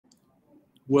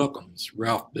welcomes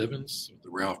Ralph Bivens of the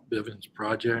Ralph Bivens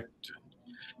Project.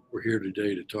 We're here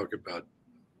today to talk about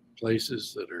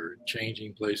places that are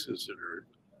changing, places that are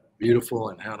beautiful,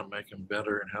 and how to make them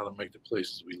better, and how to make the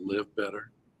places we live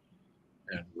better.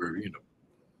 And we're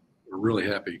really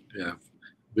happy to have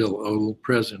Bill Odle,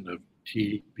 president of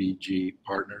TBG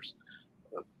Partners,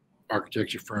 an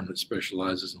architecture firm that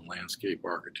specializes in landscape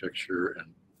architecture and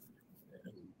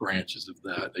branches of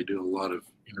that. They do a lot of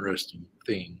interesting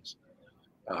things.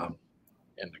 And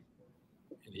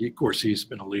he, of course, he's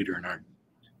been a leader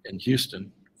in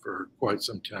Houston for quite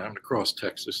some time. Across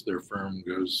Texas, their firm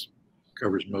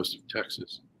covers most of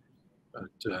Texas. But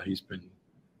he's been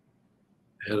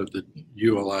head of the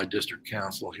ULI District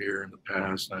Council here in the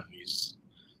past, and he's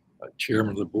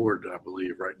chairman of the board, I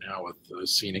believe, right now with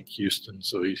Scenic Houston.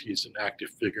 So he's an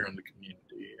active figure in the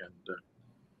community. And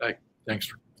thanks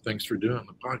for doing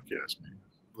the podcast, man.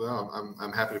 Well,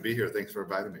 I'm happy to be here. Thanks for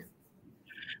inviting me.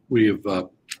 We have,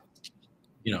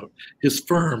 his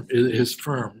firm,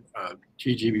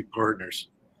 TBG Partners,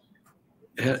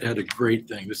 had a great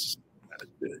thing.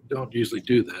 Don't usually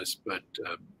do this, but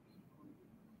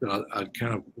I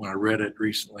kind of, when I read it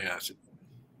recently, I said,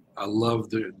 I love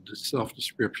the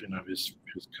self-description of his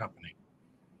company.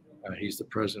 He's the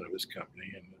president of his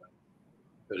company,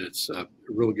 but it's a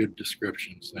really good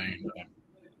description saying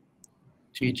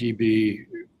TGB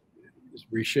is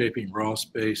reshaping raw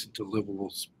space into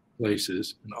livable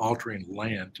places and altering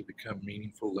land to become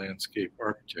meaningful landscape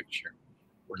architecture.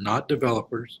 We're not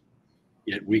developers,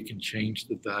 yet we can change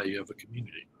the value of a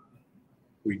community.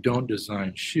 We don't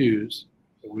design shoes,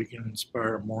 but we can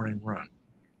inspire a morning run.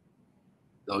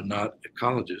 Though not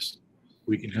ecologists,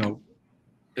 we can help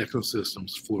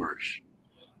ecosystems flourish.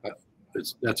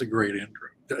 That's a great intro.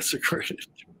 That's a great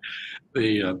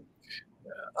intro.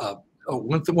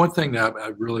 One thing that I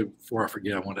really, before I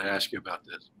forget, I want to ask you about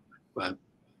this. But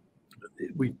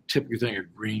we typically think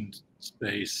of green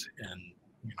space and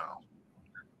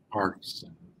parks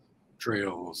and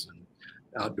trails and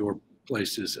outdoor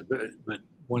places. But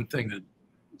one thing that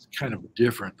is kind of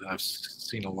different that I've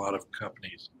seen a lot of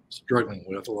companies struggling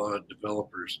with, a lot of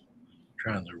developers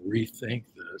trying to rethink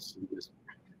this is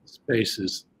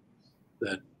spaces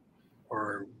that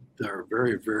are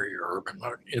very, very urban,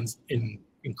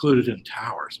 included in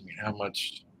towers. I mean, how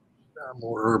much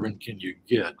more urban can you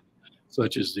get?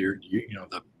 Such as the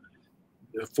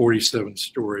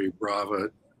 47-story Brava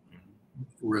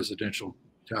residential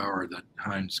tower that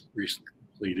Hines recently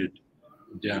completed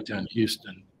in downtown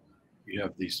Houston. You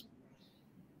have the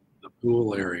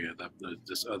pool area,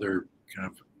 this other kind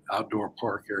of outdoor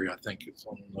park area. I think it's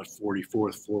on the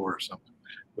 44th floor or something,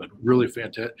 but really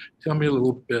fantastic. Tell me a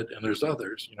little bit, and there's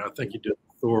others. I think you did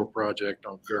the Thor project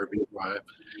on Kirby Drive,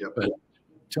 Yep. But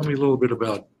tell me a little bit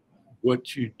about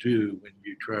what you do when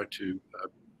you try to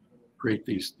create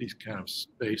these kind of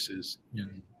spaces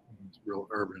in real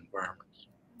urban environments.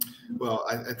 Well,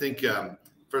 I think,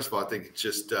 first of all, I think it's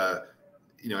just,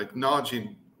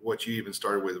 acknowledging what you even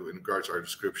started with in regards to our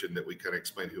description that we kind of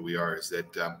explained who we are is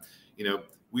that,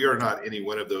 we are not any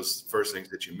one of those first things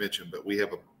that you mentioned, but we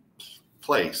have a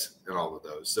place in all of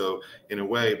those. So in a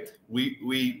way,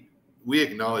 we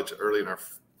acknowledge early in our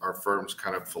firm's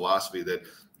kind of philosophy that,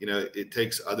 it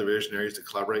takes other visionaries to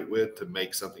collaborate with to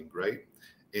make something great.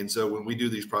 And so when we do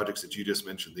these projects that you just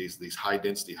mentioned, these high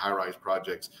density, high rise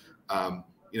projects,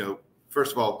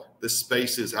 first of all, the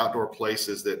spaces, outdoor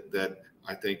places that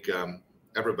I think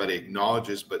everybody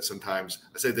acknowledges, but sometimes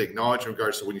I say they acknowledge in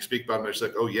regards to when you speak about them, it's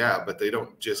like, oh yeah, but they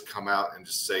don't just come out and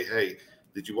just say, hey,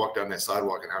 did you walk down that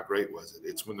sidewalk and how great was it?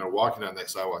 It's when they're walking on that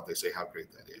sidewalk, they say how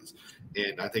great that is.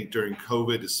 And I think during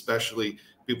COVID, especially,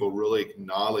 people really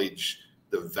acknowledge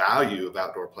the value of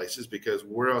outdoor places because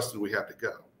where else did we have to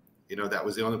go? That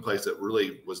was the only place that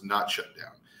really was not shut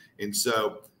down. And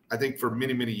so I think for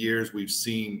many, many years, we've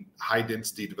seen high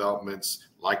density developments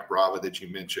like Brava that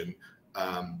you mentioned,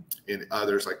 and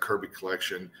others like Kirby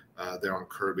Collection there on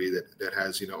Kirby that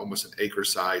has, almost an acre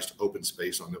sized open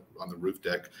space on the roof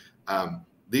deck.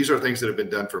 These are things that have been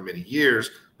done for many years,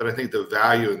 but I think the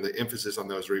value and the emphasis on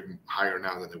those are even higher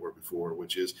now than they were before,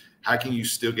 which is how can you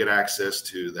still get access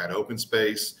to that open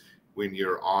space when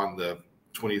you're on the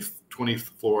 20th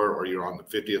floor or you're on the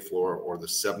 50th floor or the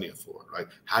 70th floor, right?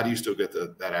 How do you still get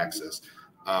that access?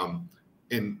 And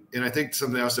I think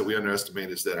something else that we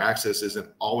underestimate is that access isn't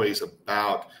always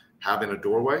about having a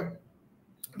doorway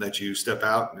that you step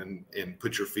out and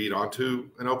put your feet onto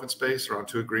an open space or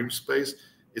onto a green space.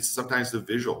 It's sometimes the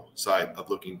visual side of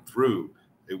looking through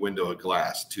a window of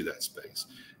glass to that space.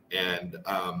 And,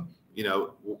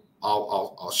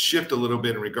 I'll shift a little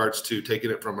bit in regards to taking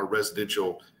it from a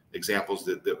residential examples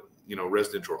that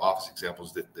residential office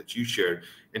examples that you shared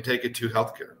and take it to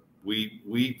healthcare.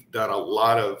 We've done a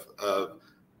lot of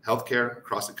healthcare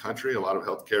across the country, a lot of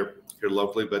healthcare here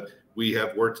locally, but we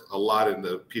have worked a lot in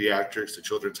the pediatrics, the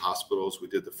children's hospitals. We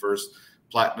did the first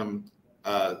platinum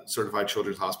certified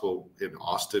children's hospital in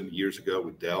Austin years ago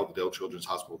with Dell, the Dell Children's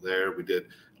Hospital there. We did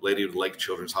Lady of the Lake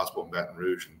Children's Hospital in Baton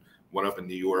Rouge and one up in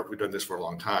New York. We've done this for a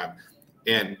long time.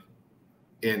 And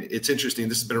it's interesting,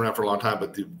 this has been around for a long time,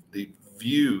 but the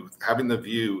view, having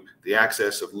the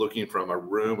access of looking from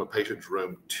a patient's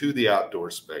room to the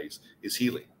outdoor space is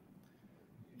healing.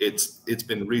 It's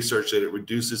been researched that it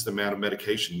reduces the amount of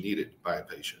medication needed by a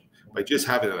patient by just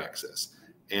having that access.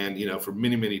 And, for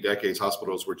many, many decades,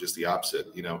 hospitals were just the opposite.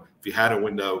 If you had a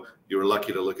window, you were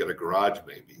lucky to look at a garage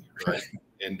maybe, right?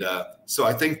 And so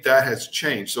I think that has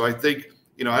changed. So I think,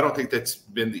 I don't think that's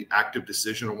been the active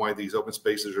decision on why these open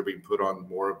spaces are being put on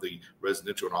more of the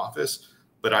residential and office.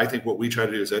 But I think what we try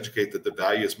to do is educate that the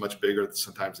value is much bigger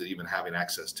sometimes than even having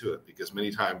access to it, because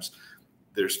many times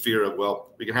there's fear of,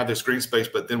 well, we can have this green space,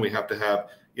 but then we have to have,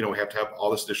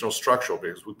 all this additional structural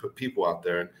because we put people out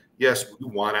there. And yes, we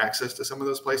want access to some of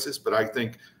those places, but I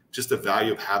think just the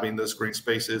value of having those green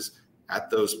spaces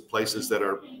at those places that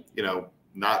are,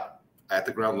 not at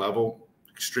the ground level,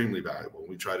 extremely valuable.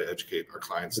 We try to educate our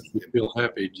clients. We feel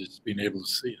happy just being able to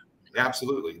see it.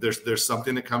 Absolutely. There's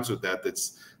something that comes with that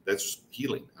that's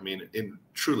healing. I mean,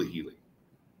 truly healing.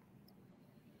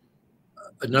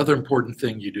 Another important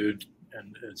thing you do,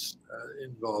 and it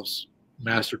involves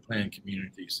master plan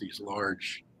communities, these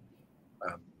large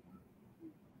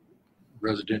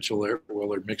residential, well,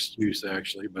 they're mixed use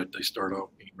actually, but they start off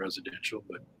being residential,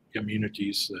 but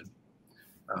communities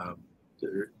that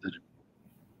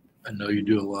I know you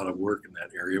do a lot of work in that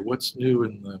area. What's new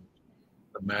in the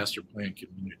master plan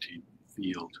community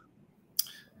field?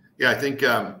 Yeah, I think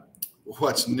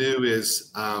what's new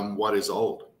is what is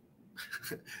old.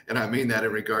 And I mean that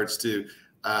in regards to,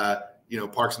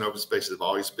 parks and open spaces have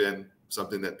always been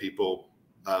something that people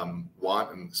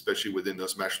want, and especially within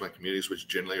those master plan communities, which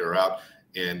generally are out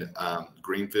in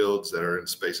green fields that are in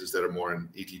spaces that are more in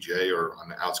ETJ or on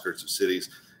the outskirts of cities.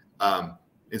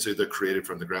 And so they're created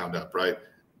from the ground up, right?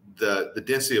 The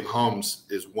density of homes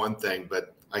is one thing,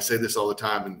 but I say this all the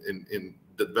time, and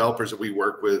the developers that we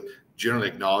work with generally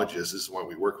acknowledge this is why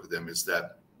we work with them, is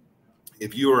that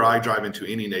if you or I drive into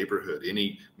any neighborhood,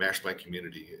 any master plan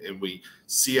community, and we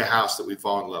see a house that we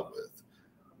fall in love with,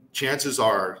 chances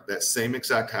are that same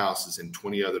exact house is in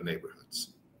 20 other neighborhoods.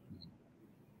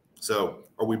 So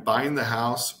are we buying the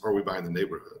house or are we buying the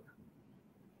neighborhood?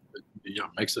 Yeah, it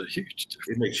makes a huge difference.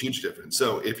 It makes huge difference.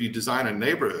 So if you design a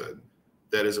neighborhood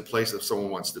that is a place that someone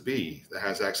wants to be, that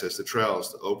has access to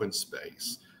trails, to open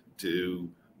space, to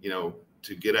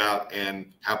get out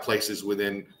and have places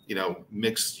within,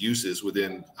 mixed uses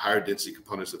within higher density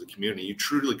components of the community, you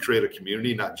truly create a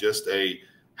community, not just a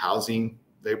housing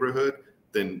neighborhood,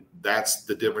 then that's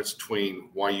the difference between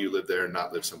why you live there and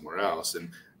not live somewhere else.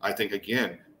 And I think,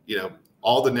 again,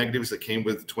 all the negatives that came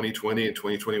with 2020 and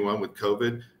 2021 with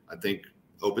COVID, I think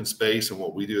open space and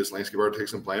what we do as landscape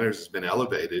architects and planners has been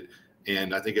elevated.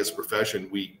 And I think as a profession,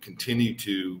 we continue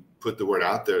to put the word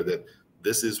out there that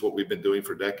this is what we've been doing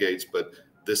for decades, but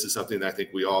this is something that I think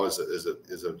we all as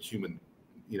a human,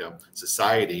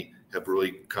 society have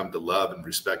really come to love and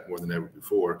respect more than ever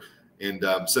before. And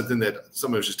something that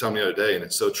someone was just telling me the other day, and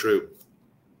it's so true.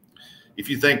 If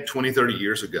you think 20, 30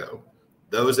 years ago,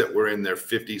 those that were in their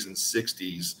 50s and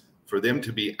 60s, for them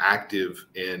to be active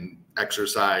in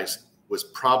exercise was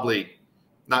probably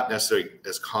not necessarily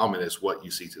as common as what you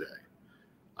see today.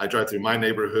 I drive through my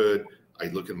neighborhood. I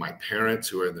look at my parents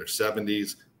who are in their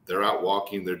 70s. They're out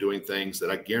walking. They're doing things that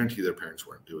I guarantee their parents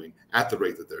weren't doing at the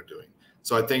rate that they're doing.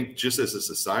 So I think just as a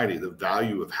society, the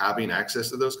value of having access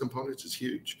to those components is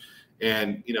huge.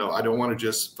 And, I don't want to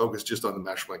just focus just on the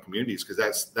master plan communities, because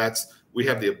that's we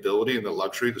have the ability and the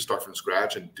luxury to start from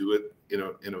scratch and do it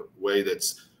in a way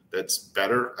that's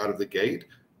better out of the gate.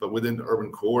 But within the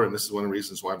urban core, and this is one of the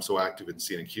reasons why I'm so active in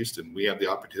Scenic Houston, we have the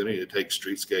opportunity to take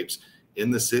streetscapes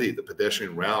in the city, the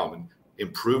pedestrian realm, and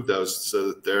improve those so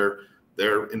that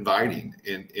they're inviting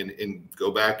and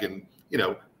go back and,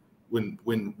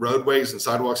 when roadways and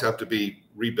sidewalks have to be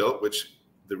rebuilt, which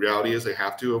the reality is they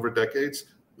have to over decades,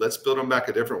 let's build them back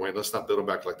a different way. Let's not build them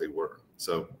back like they were.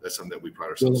 So that's something that we pride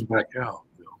ourselves on. Build them back out.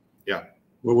 Yeah.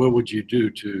 Well, what would you do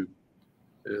to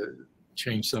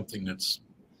change something that's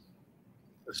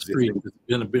a street that's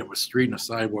been a bit of a street and a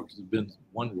sidewalk has been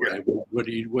one way?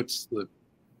 Yeah. What's the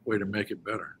way to make it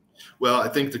better? Well, I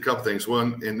think a couple things.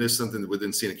 One, and this is something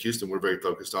within Scenic Houston we're very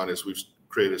focused on, is we've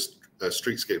create a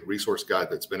streetscape resource guide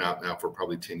that's been out now for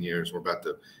probably 10 years. We're about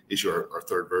to issue our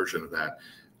third version of that.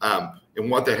 And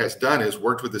what that has done is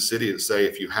worked with the city to say,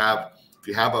 if you have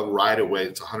a right of way,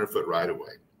 it's a 100-foot right of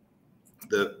way.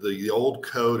 The old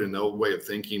code and the old way of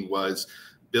thinking was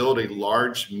build a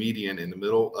large median in the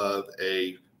middle of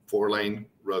a 4-lane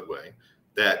roadway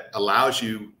that allows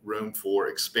you room for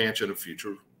expansion of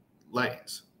future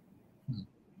lanes.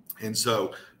 And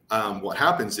so what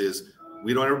happens is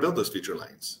we don't ever build those future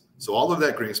lanes. So all of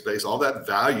that green space, all that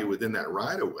value within that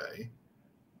right of way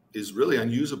is really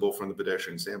unusable from the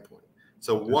pedestrian standpoint.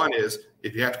 So one is,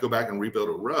 if you have to go back and rebuild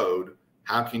a road,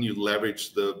 how can you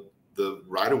leverage the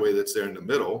right of way that's there in the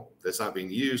middle that's not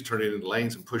being used, turn it into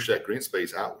lanes and push that green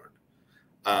space outward?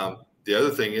 The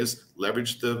other thing is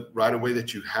leverage the right of way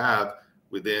that you have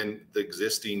within the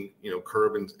existing,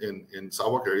 curb and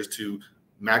sidewalk areas to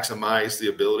maximize the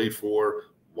ability for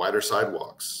wider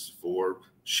sidewalks, for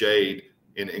shade,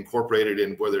 and incorporate it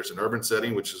in, whether it's an urban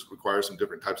setting, which requires some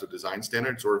different types of design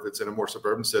standards, or if it's in a more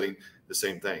suburban setting, the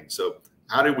same thing. So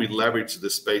how did we leverage the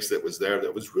space that was there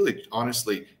that was really,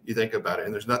 honestly, you think about it,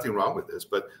 and there's nothing wrong with this,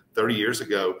 but 30 years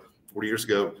ago, 40 years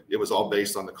ago, it was all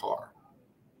based on the car.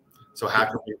 So how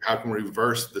can we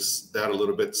reverse that a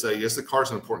little bit? Say, yes, the car is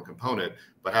an important component,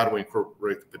 but how do we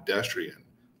incorporate the pedestrian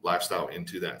lifestyle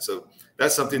into that? So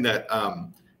that's something that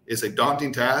is a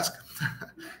daunting task.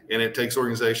 And it takes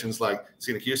organizations like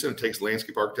Scenic Houston, it takes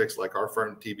landscape architects like our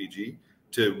firm, TBG,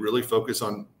 to really focus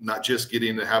on not just getting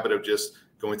in the habit of just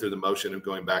going through the motion of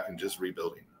going back and just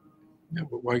rebuilding. Yeah,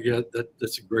 but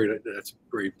that's a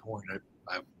great point.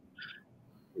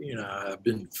 I've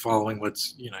been following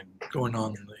what's going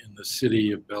on in the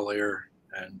city of Bel Air,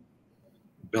 and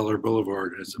Bel Air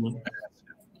Boulevard has a massive,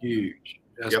 huge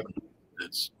estimate.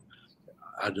 That's,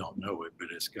 I don't know it, but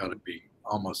it's got to be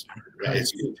almost 100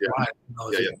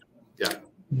 feet. Yeah.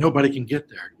 Nobody can get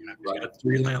there. You've got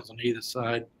 3 lanes on either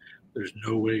side. There's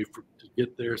no way to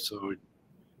get there. So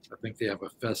I think they have a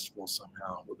festival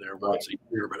somehow there once a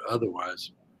year, but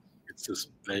otherwise it's just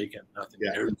vacant, nothing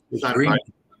there. It's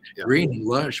green and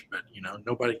lush, but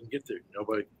nobody can get there.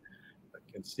 Nobody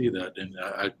can see that, and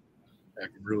I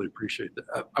can really appreciate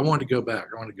that. I want to go back.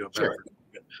 Sure.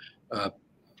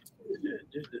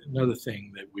 Another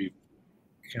thing that we've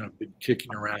kind of been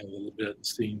kicking around a little bit and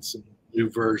seeing some new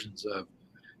versions of,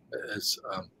 as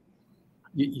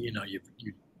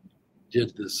you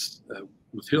did this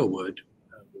with Hillwood,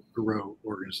 the Perot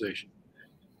organization,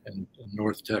 and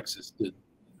North Texas did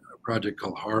a project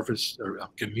called Harvest, or a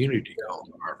community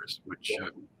called Harvest, which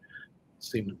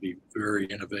seemed to be very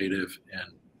innovative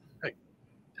and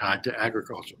tied to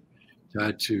agriculture,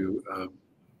 tied to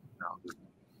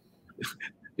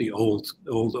the old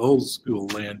school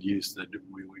land use that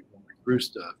we grew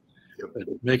stuff, but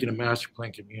making a master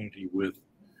plan community with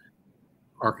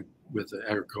an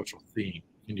agricultural theme.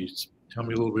 Can you tell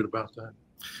me a little bit about that?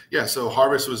 Yeah, so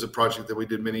Harvest was a project that we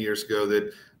did many years ago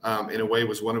that, in a way,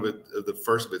 was one of the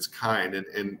first of its kind.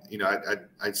 And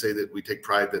I'd say that we take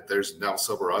pride that there's now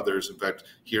several others. In fact,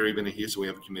 here even in Houston, we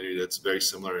have a community that's very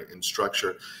similar in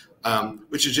structure,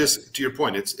 which is just, to your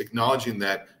point, it's acknowledging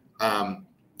that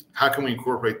how can we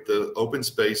incorporate the open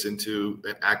space into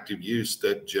an active use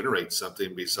that generates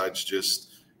something besides just,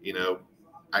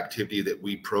 activity that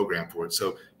we program for it.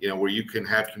 So, where you can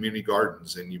have community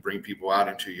gardens and you bring people out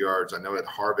into yards. I know at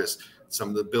Harvest, some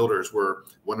of the builders were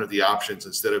one of the options.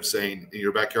 Instead of saying in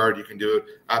your backyard, you can do an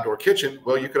outdoor kitchen.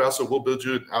 Well, you could also, we'll build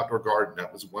you an outdoor garden.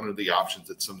 That was one of the options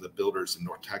that some of the builders in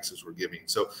North Texas were giving.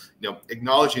 So,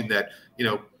 acknowledging that,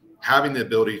 having the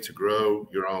ability to grow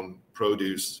your own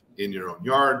produce in your own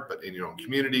yard, but in your own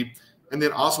community, and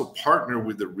then also partner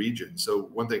with the region. So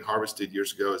one thing Harvest did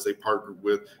years ago is they partnered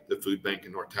with the food bank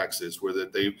in North Texas, where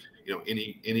that they,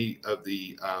 any of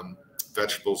the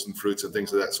vegetables and fruits and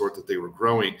things of that sort that they were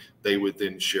growing, they would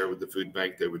then share with the food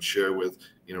bank. They would share with,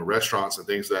 restaurants and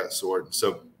things of that sort. And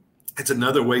so it's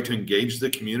another way to engage the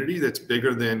community that's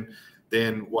bigger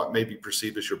than what may be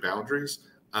perceived as your boundaries.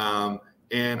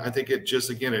 And I think it just,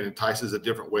 again, it entices a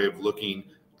different way of looking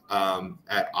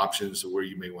at options of where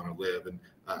you may want to live. And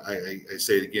I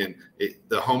say it again,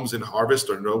 the homes in Harvest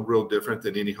are no real different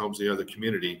than any homes in the other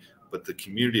community, but the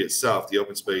community itself, the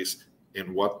open space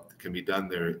and what can be done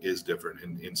there is different.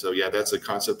 And so, yeah, that's a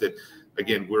concept that,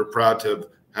 again, we're proud to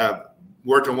have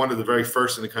worked on, one of the very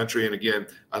first in the country. And again,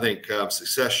 I think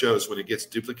success shows when it gets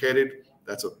duplicated.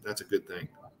 That's a good thing.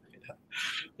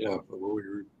 Yeah, but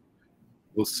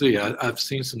we'll see. I've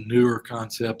seen some newer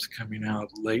concepts coming out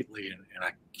lately, and I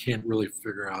can't really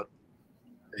figure out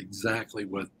exactly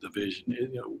what the vision is.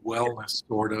 Wellness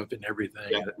sort of and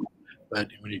everything. Yeah. But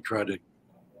when you try to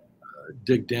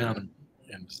dig down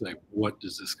and say, what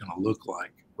is this going to look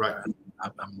like? Right.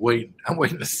 I'm waiting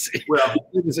to see. Well,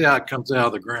 to see how it comes out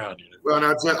of the ground. You know? Well,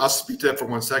 and I'll speak to that for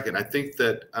 1 second. I think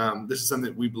that this is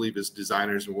something that we believe as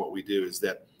designers and what we do is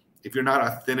that if you're not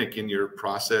authentic in your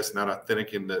process, not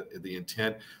authentic in the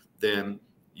intent, then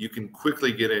you can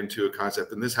quickly get into a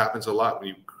concept. And this happens a lot when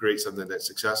you create something that's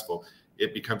successful.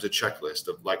 It becomes a checklist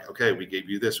of like, okay, we gave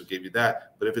you this, we gave you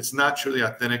that. But if it's not truly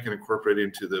authentic and incorporated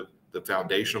into the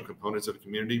foundational components of a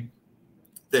community,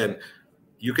 then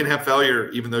you can have failure,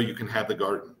 even though you can have the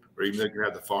garden or even though you can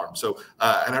have the farm. So,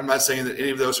 and I'm not saying that any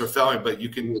of those are failing, but you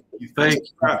can. That's a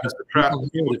trap.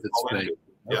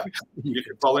 Yeah, you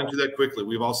can fall into that quickly.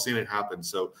 We've all seen it happen.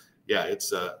 So, yeah,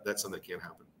 it's that's something that can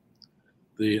happen.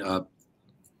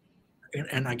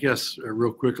 And I guess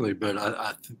real quickly, but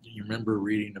I you remember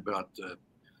reading about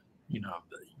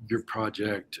your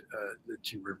project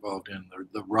that you were involved in,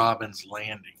 the Robbins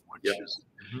Landing, which is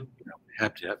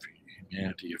Habitat for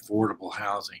Humanity, affordable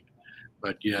housing,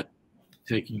 but yet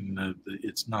taking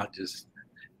it's not just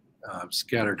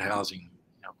scattered housing,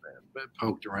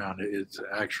 poked around. It's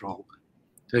actual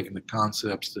taking the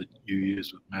concepts that you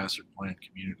use with master plan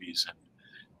communities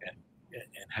and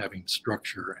having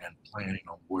structure and planning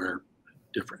on where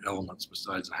different elements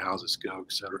besides the houses go,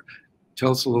 et cetera.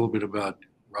 Tell us a little bit about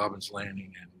Robbins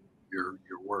Landing and your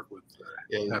work with.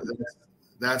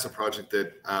 That's a project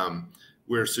that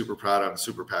we're super proud of,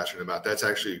 super passionate about. That's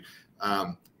actually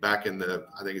back in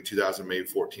I think in 2000, maybe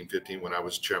 14, 15, when I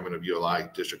was chairman of ULI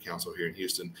District Council here in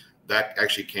Houston. That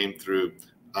actually came through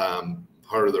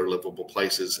part of their Livable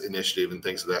Places initiative and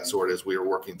things of that sort as we were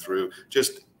working through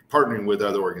just partnering with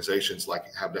other organizations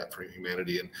like Habitat for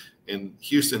Humanity. And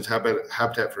Houston's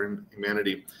Habitat for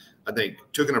Humanity, I think,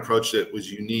 took an approach that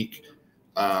was unique,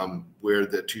 where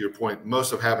to your point,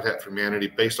 most of Habitat for Humanity,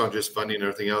 based on just funding and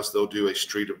everything else, they'll do a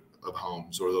street of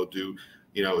homes, or they'll do,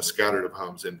 a scattered of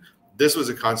homes. And this was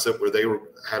a concept where they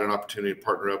had an opportunity to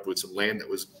partner up with some land that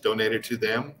was donated to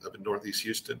them up in Northeast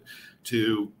Houston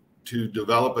to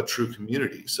develop a true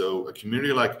community. So a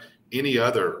community like any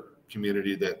other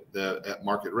community that at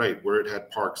market rate, where it had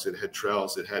parks, it had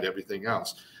trails, it had everything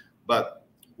else. But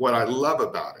what I love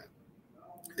about it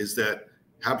is that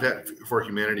Habitat for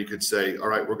Humanity could say, all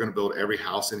right, we're going to build every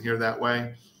house in here that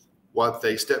way. What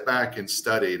they stepped back and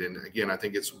studied, and again, I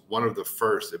think it's one of the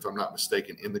first, if I'm not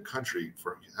mistaken, in the country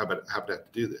for Habitat to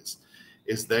do this,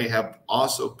 is they have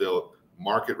also built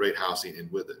market rate housing in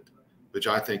with it, which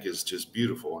I think is just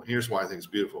beautiful. And here's why I think it's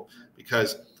beautiful,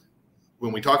 because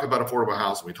when we talk about affordable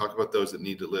housing, we talk about those that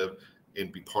need to live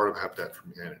and be part of Habitat for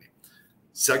Humanity.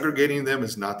 Segregating them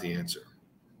is not the answer.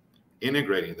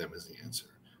 Integrating them is the answer.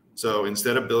 So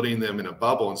instead of building them in a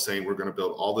bubble and saying we're going to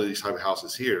build all of these type of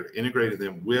houses here, integrating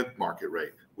them with market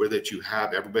rate, where that you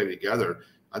have everybody together,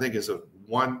 I think is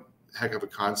one heck of a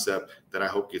concept that I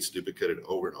hope gets duplicated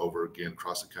over and over again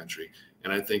across the country.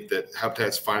 And I think that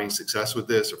Habitat's finding success with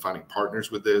this, or finding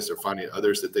partners with this, or finding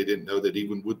others that they didn't know that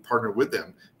even would partner with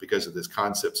them because of this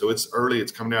concept. So it's early,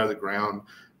 it's coming out of the ground.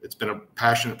 It's been a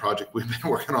passionate project we've been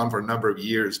working on for a number of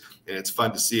years, and it's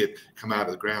fun to see it come out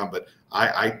of the ground. But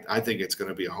I think it's going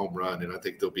to be a home run, and I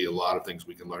think there'll be a lot of things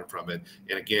we can learn from it.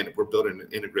 And again, we're building an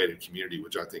integrated community,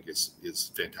 which I think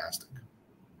is fantastic.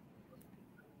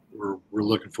 We're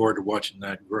looking forward to watching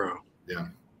that grow. Yeah.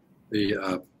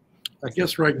 I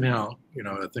guess right now,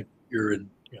 I think you're in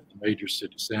the major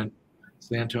cities: San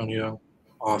Antonio,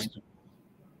 Austin,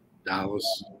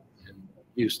 Dallas, and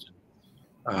Houston.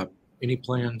 Any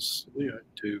plans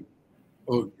to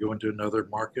go into another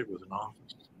market with an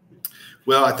office?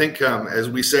 Well, I think as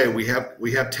we say, we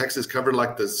have Texas covered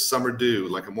like the summer dew,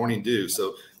 like a morning dew.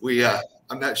 So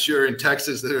I'm not sure in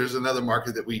Texas there's another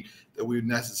market that we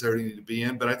necessarily need to be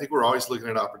in, but I think we're always looking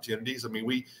at opportunities. I mean,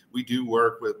 we do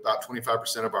work with about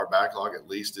 25% of our backlog at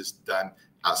least is done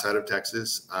outside of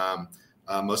Texas.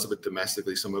 Most of it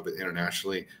domestically, some of it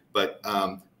internationally. But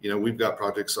we've got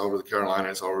projects all over the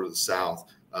Carolinas, all over the South.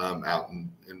 Out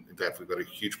in fact, we've got a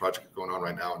huge project going on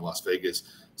right now in Las Vegas.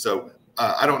 So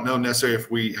I don't know necessarily if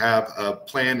we have a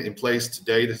plan in place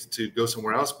today to go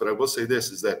somewhere else, but I will say this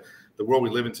is that the world we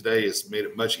live in today has made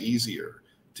it much easier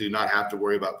to not have to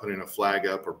worry about putting a flag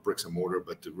up or bricks and mortar,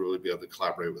 but to really be able to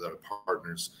collaborate with other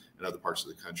partners in other parts of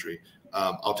the country.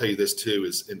 I'll tell you this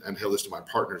too, and tell this to my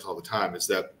partners all the time, is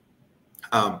that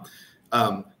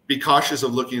be cautious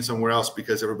of looking somewhere else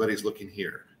because everybody's looking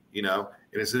here,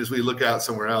 and as soon as we look out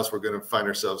somewhere else, we're going to find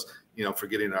ourselves,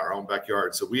 forgetting our own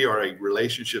backyard. So we are a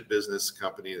relationship business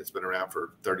company that's been around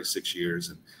for 36 years.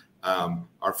 And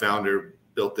our founder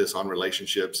built this on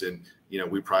relationships. And,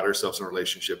 we pride ourselves on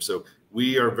relationships. So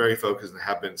we are very focused and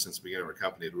have been since the beginning of our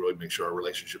company to really make sure our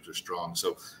relationships are strong.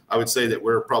 So I would say that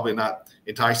we're probably not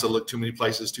enticed to look too many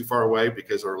places too far away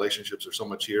because our relationships are so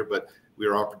much here, but we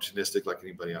are opportunistic like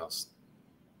anybody else.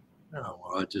 Oh,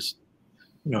 well,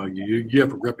 you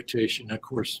have a reputation, of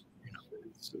course,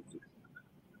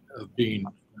 of being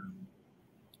a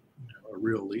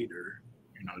real leader.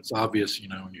 It's obvious,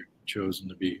 when you're chosen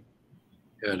to be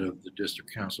head of the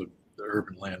district council of the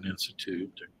Urban Land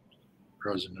Institute,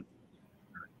 president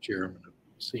or chairman of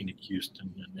Scenic Houston,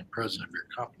 and then president of your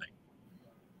company,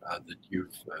 that you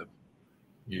have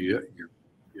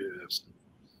some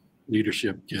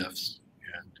leadership gifts,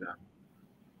 and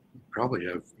you probably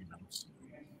have some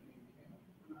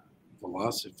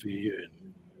philosophy and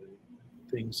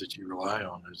things that you rely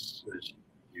on as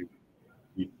you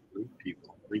lead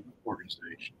people, lead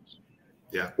organizations.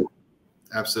 Yeah,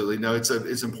 absolutely. No, it's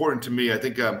important to me. I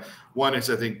think one is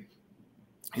we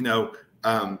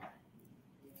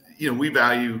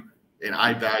value, and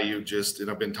I value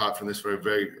and I've been taught from this from a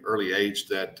very early age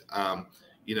that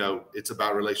it's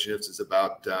about relationships. It's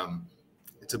about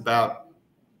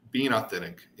being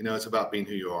authentic. It's about being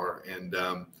who you are. And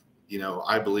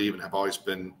I believe and have always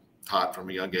been taught from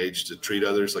a young age to treat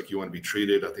others like you want to be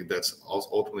treated. I think that's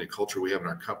ultimately a culture we have in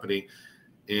our company.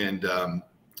 And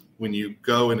when you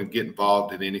go in and get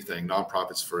involved in anything,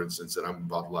 nonprofits, for instance, and I'm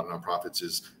involved in a lot of nonprofits,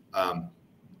 is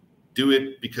do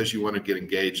it because you want to get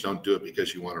engaged. Don't do it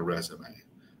because you want a resume.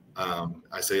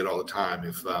 I say it all the time.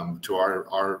 If to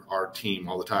our team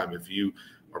all the time, if you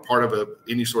are part of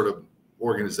any sort of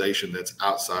organization that's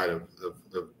outside of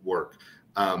work,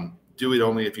 do it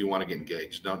only if you want to get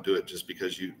engaged. Don't do it just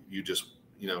because you just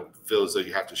feel as though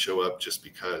you have to show up just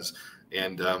because.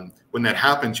 And when that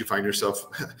happens, you find yourself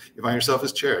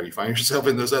as chair. You find yourself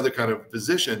in those other kind of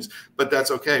positions, but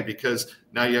that's okay because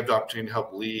now you have the opportunity to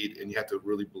help lead, and you have to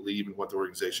really believe in what the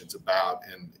organization's about.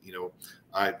 And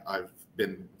I've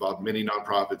been involved in many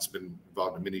nonprofits, been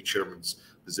involved in many chairman's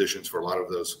positions for a lot of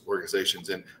those organizations,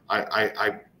 and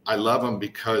I love them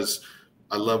because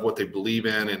I love what they believe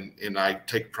in, and I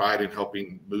take pride in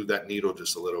helping move that needle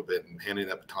just a little bit and handing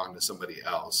that baton to somebody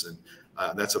else. And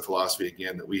that's a philosophy,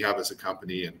 again, that we have as a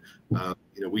company. And,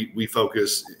 we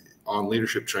focus on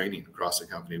leadership training across the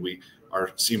company. We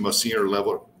are most senior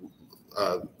level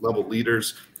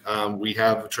leaders. We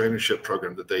have a traineeship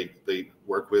program that they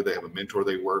work with. They have a mentor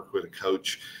they work with, a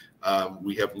coach.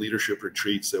 We have leadership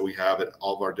retreats that we have at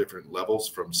all of our different levels,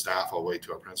 from staff all the way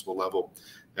to our principal level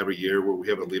every year, where we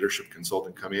have a leadership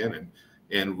consultant come in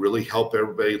and really help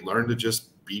everybody learn to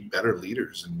just be better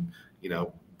leaders and,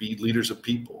 be leaders of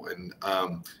people. And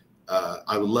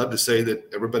I would love to say that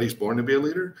everybody's born to be a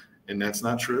leader, and that's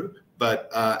not true,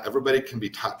 but everybody can be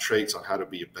taught traits on how to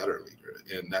be a better leader.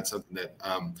 And that's something that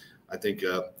I think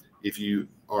if you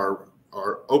are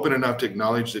open enough to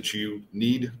acknowledge that you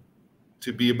need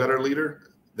to be a better leader,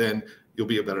 then you'll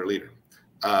be a better leader.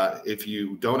 If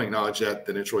you don't acknowledge that,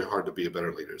 then it's really hard to be a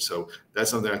better leader. So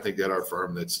that's something I think at our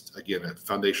firm that's, again, a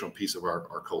foundational piece of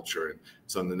our culture, and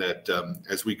something that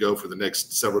as we go for the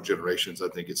next several generations, I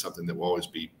think it's something that will always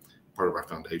be part of our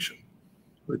foundation.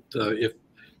 But if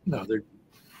they're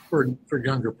for a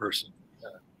younger person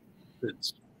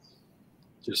that's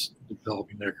just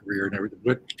developing their career and everything,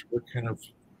 what kind of,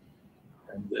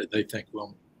 and they think,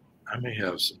 well, I may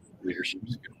have some leadership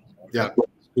skills. Yeah.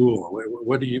 School.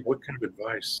 What kind of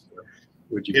advice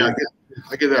would you give?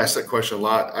 I get asked that question a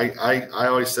lot. I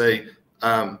always say,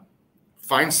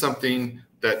 find something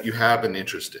that you have an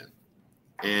interest in,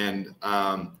 and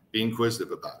be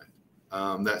inquisitive about it.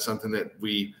 That's something that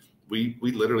we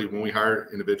literally, when we hire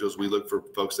individuals, we look for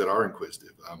folks that are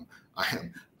inquisitive.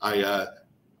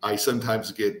 I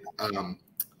sometimes get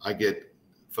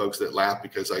folks that laugh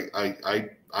because I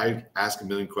ask a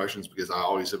million questions because I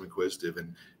always am inquisitive,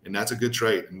 and that's a good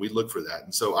trait, and we look for that.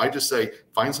 And so I just say,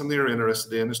 find something you're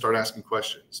interested in and start asking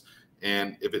questions.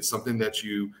 And if it's something that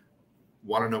you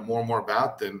want to know more and more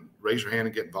about, then raise your hand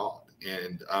and get involved.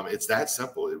 And it's that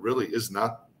simple. It really is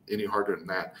not any harder than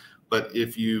that. But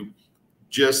if you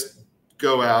just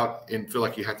go out and feel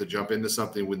like you have to jump into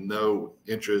something with no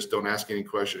interest, don't ask any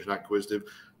questions, you're not inquisitive,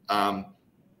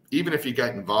 even if you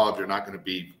get involved, you're not going to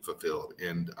be fulfilled.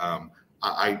 And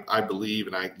I believe,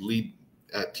 and I lead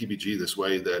at TBG this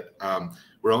way, that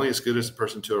we're only as good as the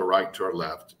person to our right and to our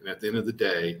left. And at the end of the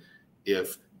day,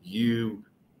 if you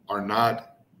are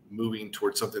not moving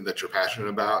towards something that you're passionate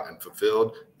about and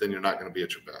fulfilled, then you're not going to be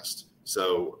at your best.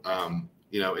 So, and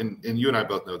you and I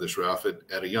both know this, Ralph,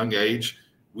 at a young age,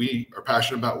 we are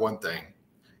passionate about one thing.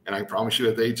 And I promise you,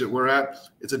 at the age that we're at,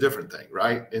 it's a different thing,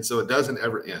 right? And so it doesn't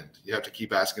ever end. You have to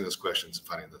keep asking those questions and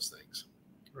finding those things.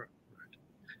 Right.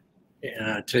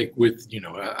 And I take with,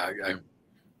 I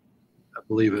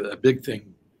believe a big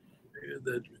thing,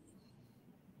 the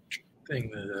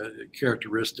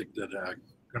characteristic that I'm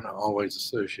going to always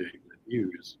associate with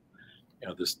you is,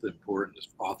 the importance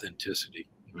of authenticity.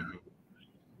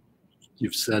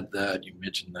 You've said that, you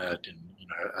mentioned that, and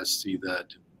I see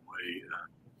that in the way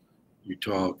you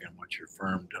talk and what your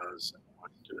firm does and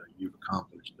what you've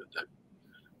accomplished. That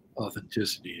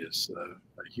authenticity is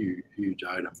a huge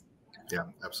item. Yeah,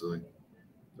 absolutely.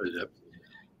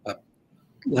 But,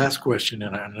 last question,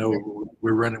 and I know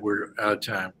we're out of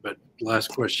time, but last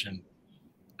question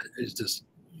is this.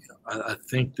 I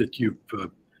think that you've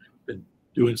been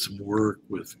doing some work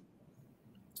with,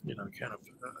 kind of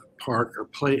park or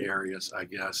play areas, I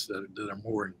guess, that are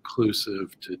more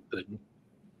inclusive that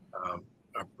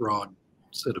a broad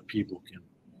set of people can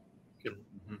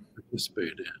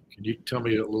participate in. Can you tell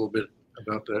me a little bit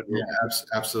about that? Yeah,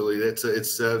 absolutely.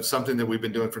 It's something that we've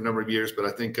been doing for a number of years, but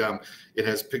I think it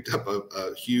has picked up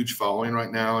a huge following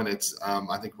right now, and it's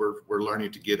I think we're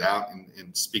learning to get out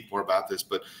and speak more about this.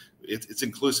 But it's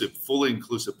inclusive, fully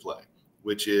inclusive play,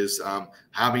 which is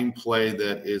having play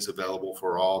that is available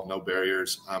for all, no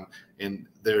barriers. And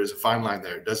there's a fine line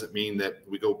there. It doesn't mean that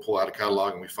we go pull out a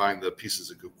catalog and we find the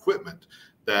pieces of equipment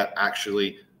that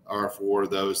actually are for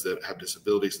those that have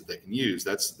disabilities that they can use.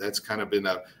 That's kind of been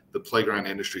the playground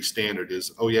industry standard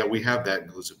is, oh yeah, we have that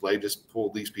inclusive play, just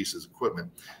pull these pieces of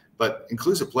equipment. But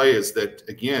inclusive play is that,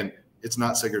 again, it's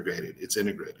not segregated, it's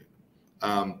integrated.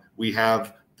 We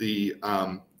have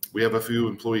a few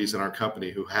employees in our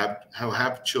company who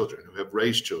have children, who have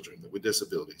raised children with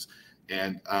disabilities.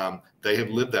 And they have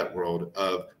lived that world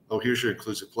of, oh, here's your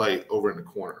inclusive play over in the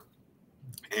corner.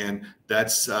 And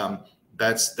that's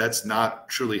not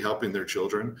truly helping their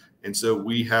children. And so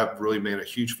we have really made a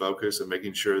huge focus of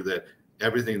making sure that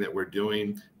everything that we're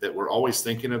doing, that we're always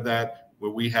thinking of that,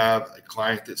 where we have a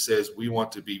client that says we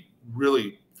want to be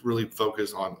really, really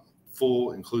focused on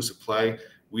full inclusive play.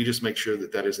 We just make sure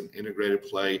that is an integrated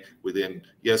play within,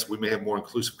 yes, we may have more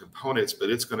inclusive components,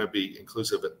 but it's going to be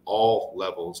inclusive at all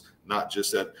levels, not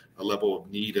just at a level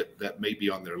of need that may be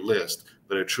on their list,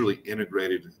 but a truly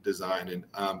integrated design.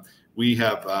 And we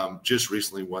have just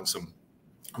recently won some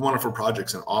wonderful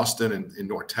projects in Austin and in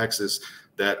North Texas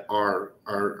that are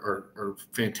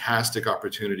fantastic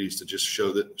opportunities to just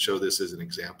show this as an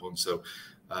example. And so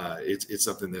it's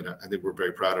something that I think we're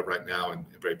very proud of right now and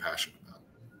very passionate about.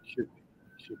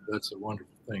 That's a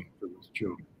wonderful thing for those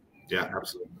children. Yeah,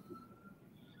 absolutely.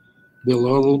 Bill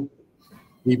Lovell,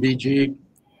 TBG,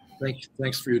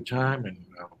 thanks for your time, and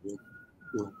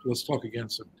let's talk again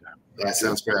sometime. That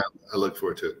sounds great. I look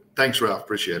forward to it. Thanks, Ralph.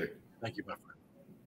 Appreciate it. Thank you, my friend.